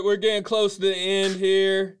 So we're getting close to the end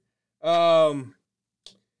here.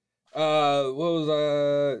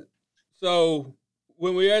 So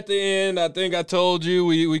when we're at the end, I think I told you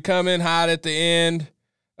we come in hot at the end.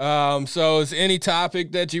 So it's any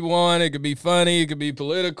topic that you want. It could be funny, it could be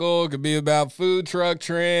political, it could be about food truck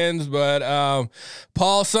trends. But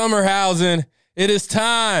Paul Sommerhausen, it is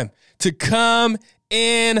time to come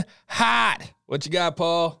in hot. What you got,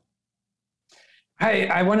 Paul?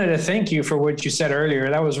 I wanted to thank you for what you said earlier.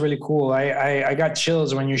 That was really cool. I got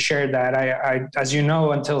chills when you shared that. I as you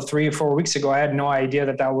know, until 3 or 4 weeks ago, I had no idea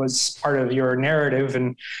that was part of your narrative.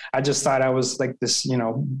 And I just thought I was like this, you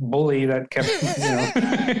know, bully that kept, you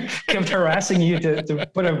know, kept harassing you to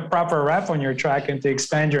put a proper wrap on your track and to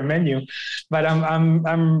expand your menu. But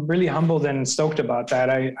I'm really humbled and stoked about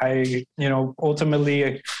that. I you know,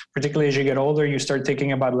 ultimately, particularly as you get older, you start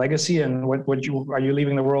thinking about legacy and are you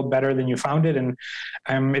leaving the world better than you found it? And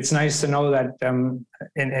it's nice to know that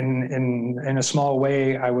in a small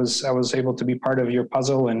way, I was able to be part of your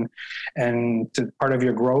puzzle and part of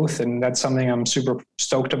your growth, and that's something I'm super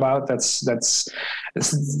stoked about. That's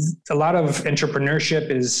a lot of entrepreneurship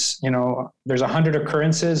is, you know, there's 100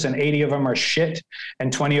 occurrences and 80 of them are shit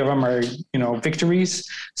and 20 of them are, you know, victories.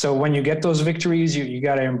 So when you get those victories, you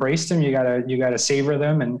got to embrace them. You got to savor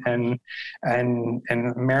them and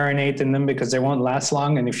marinate in them, because they won't last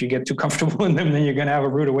long. And if you get too comfortable in them, then you're going to have a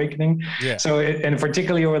rude awakening. Yeah. So, and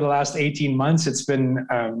particularly over the last 18 months, it's been,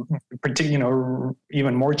 you know,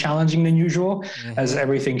 even more challenging than usual as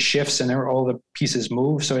everything shifts and all the pieces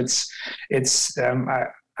move. So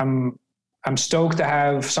I'm stoked to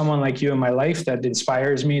have someone like you in my life that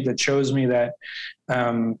inspires me, that shows me that,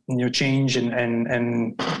 you know, change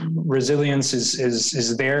and resilience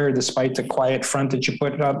is there despite the quiet front that you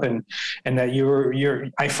put up, and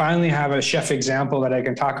that I finally have a chef example that I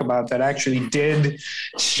can talk about that actually did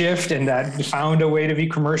shift and that found a way to be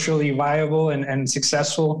commercially viable and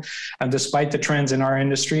successful, despite the trends in our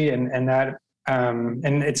industry, and that.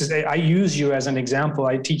 And I use you as an example.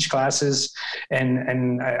 I teach classes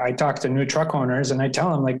and I talk to new truck owners and I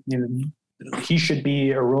tell them, like, you know, he should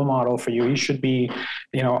be a role model for you. He should be,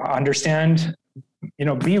 you know, understand, you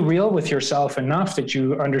know, be real with yourself enough that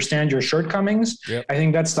you understand your shortcomings. Yep. I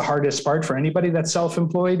think that's the hardest part for anybody that's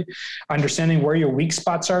self-employed, understanding where your weak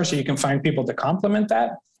spots are so you can find people to complement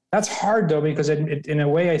that. That's hard though, because in a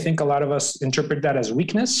way, I think a lot of us interpret that as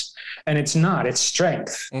weakness, and it's not, it's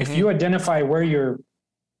strength. If you identify where you're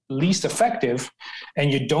least effective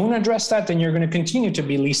and you don't address that, then you're going to continue to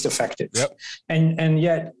be least effective. Yep. And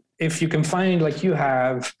yet, if you can find, like you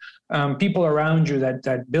have, people around you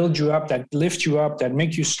that build you up, that lift you up, that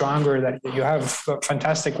make you stronger, that you have a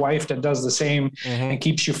fantastic wife that does the same and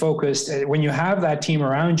keeps you focused. When you have that team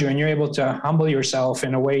around you and you're able to humble yourself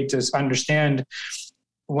in a way to understand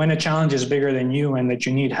when a challenge is bigger than you and that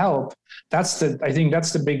you need help, I think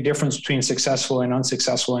that's the big difference between successful and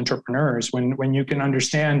unsuccessful entrepreneurs. When you can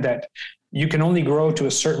understand that you can only grow to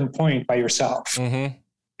a certain point by yourself.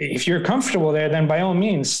 If you're comfortable there, then by all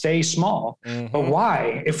means, stay small. But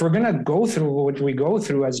why? If we're going to go through what we go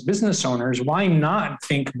through as business owners, why not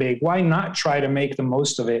think big? Why not try to make the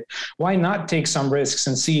most of it? Why not take some risks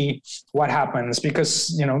and see what happens?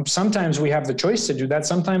 Because, you know, sometimes we have the choice to do that.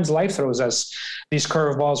 Sometimes life throws us these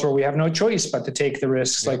curveballs where we have no choice but to take the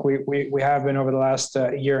risks, like we have been over the last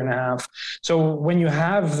year and a half. So when you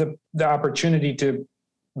have the opportunity to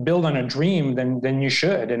build on a dream, then you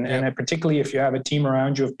should. And particularly if you have a team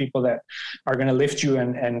around you of people that are going to lift you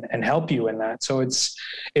and help you in that. So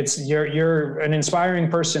you're an inspiring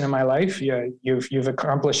person in my life. You've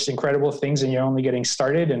accomplished incredible things, and you're only getting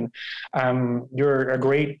started. And you're a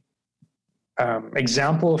great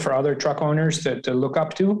example for other truck owners to look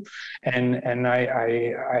up to. And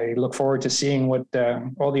I look forward to seeing what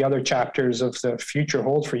all the other chapters of the future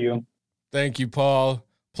hold for you. Thank you, Paul.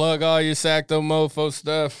 Plug all your Sacto Mofo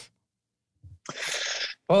stuff.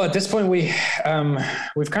 Well, at this point, we've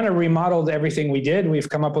kind of remodeled everything we did. We've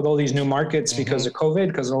come up with all these new markets because of COVID,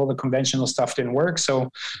 because all the conventional stuff didn't work. So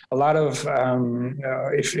a lot of,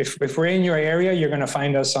 if we're in your area, you're going to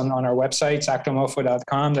find us on our website,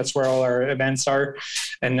 sactomofo.com. That's where all our events are.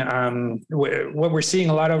 And what we're seeing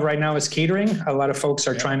a lot of right now is catering. A lot of folks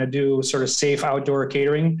are trying to do sort of safe outdoor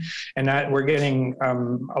catering, and that we're getting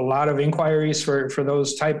a lot of inquiries for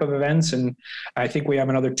those type of events. And I think we have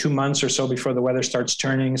another 2 months or so before the weather starts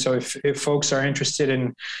turning. So if folks are interested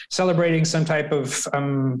in celebrating some type of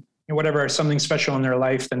something special in their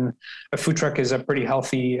life, then a food truck is a pretty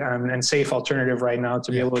healthy and safe alternative right now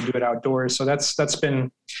to be able to do it outdoors. So that's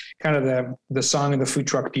been kind of the song of the food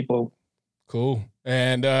truck people. Cool.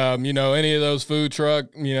 And, any of those food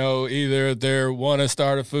truck, either if they want to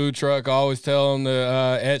start a food truck, I always tell them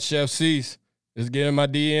at Chef Cease, just get in my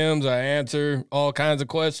DMs. I answer all kinds of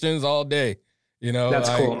questions all day. That's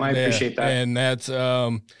cool. I appreciate that. And that's,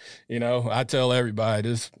 I tell everybody,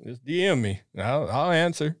 just DM me. I'll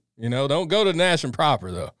answer. Don't go to Nash and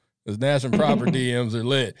Proper though, because Nash and Proper DMs are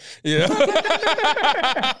lit.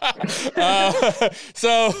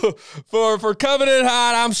 So for Coming In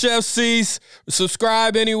Hot, I'm Chef Cease.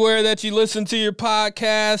 Subscribe anywhere that you listen to your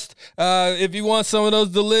podcast. If you want some of those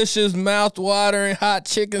delicious, mouth-watering hot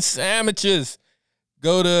chicken sandwiches,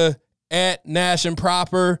 go to at Nash and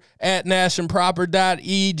Proper, at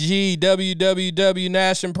nashandproper.eg,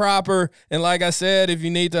 www.nashandproper. And like I said, if you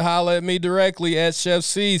need to holler at me directly, at Chef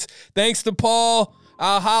Cease. Thanks to Paul.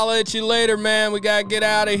 I'll holler at you later, man. We got to get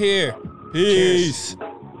out of here. Peace. Cheers.